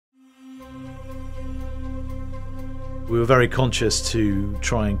We were very conscious to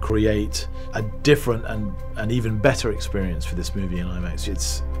try and create a different and even better experience for this movie in IMAX.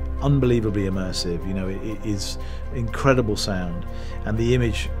 It's unbelievably immersive, you know, it is incredible sound, and the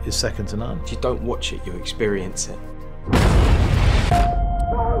image is second to none. You don't watch it, you experience it.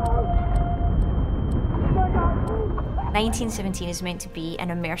 1917 is meant to be an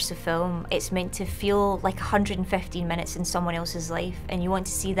immersive film. It's meant to feel like 115 minutes in someone else's life, and you want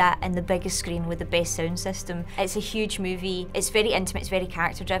to see that in the biggest screen with the best sound system. It's a huge movie. It's very intimate, it's very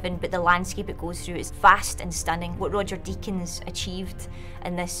character driven, but the landscape it goes through is vast and stunning. What Roger Deakins achieved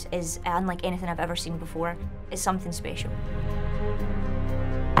in this is unlike anything I've ever seen before. It's something special.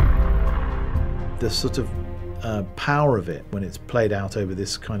 The sort of power of it when it's played out over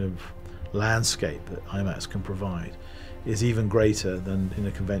this kind of landscape that IMAX can provide is even greater than in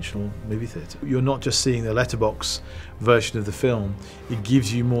a conventional movie theatre. You're not just seeing the letterbox version of the film, it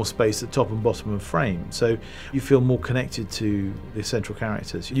gives you more space at top and bottom of frame, so you feel more connected to the central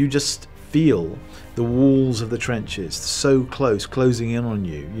characters. You just feel the walls of the trenches so close, closing in on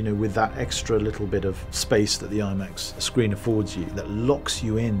you, you know, with that extra little bit of space that the IMAX screen affords you, that locks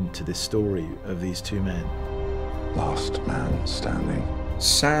you into this story of these two men. Last man standing.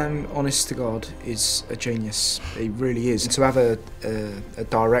 Sam, honest to God, is a genius. He really is. And to have a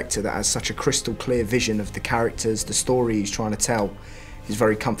director that has such a crystal clear vision of the characters, the story he's trying to tell, is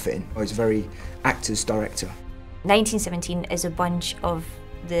very comforting. He's a very actor's director. 1917 is a bunch of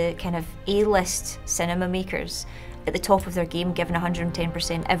the kind of A-list cinema makers at the top of their game, giving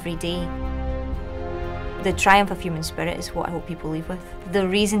 110% every day. The triumph of human spirit is what I hope people leave with. The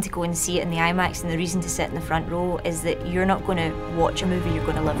reason to go and see it in the IMAX and the reason to sit in the front row is that you're not going to watch a movie, you're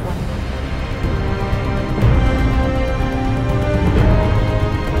going to live one.